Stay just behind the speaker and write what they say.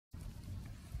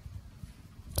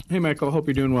Hey, Michael, hope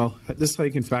you're doing well. This is how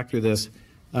you can factor this.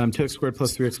 2x squared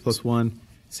plus 3x plus 1.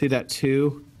 See that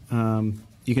 2?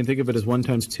 You can think of it as 1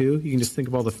 times 2. You can just think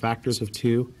of all the factors of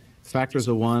 2. Factors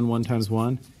of 1, 1 times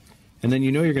 1. And then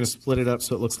you know you're going to split it up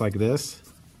so it looks like this,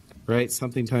 right?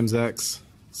 Something times x,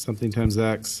 something times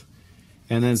x.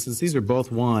 And then since these are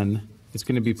both 1, it's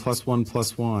going to be plus 1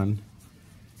 plus 1.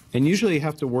 And usually you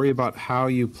have to worry about how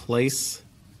you place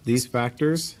these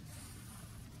factors.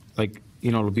 Like,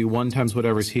 you know, it'll be 1 times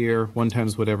whatever's here, 1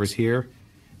 times whatever's here.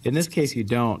 In this case, you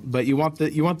don't, but you want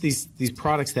these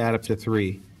products to add up to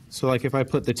 3. So like if I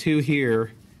put the 2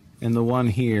 here and the 1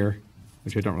 here,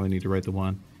 which I don't really need to write the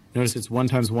 1, notice it's 1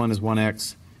 times 1 is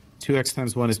 1x, 2x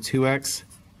times 1 is 2x.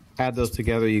 Add those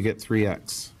together, you get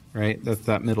 3x, right? That's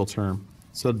that middle term.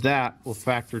 So that will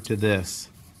factor to this.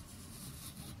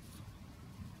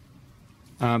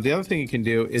 The other thing you can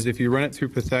do is if you run it through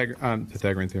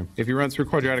Pythagorean theorem, if you run it through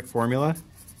quadratic formula,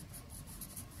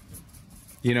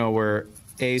 you know, where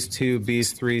A's 2,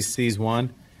 B's 3, C's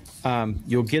 1,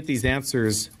 you'll get these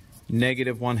answers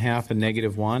negative 1/2 and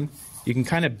negative 1. You can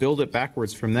kind of build it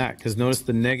backwards from that, because notice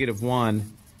the negative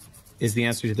 1 is the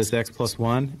answer to this x plus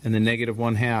 1, and the negative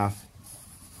 1/2,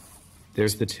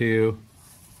 there's the 2,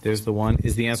 there's the 1,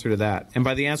 is the answer to that. And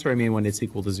by the answer, I mean when it's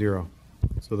equal to 0.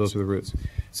 So those are the roots.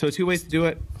 So 2 ways to do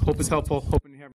it. Hope it's helpful.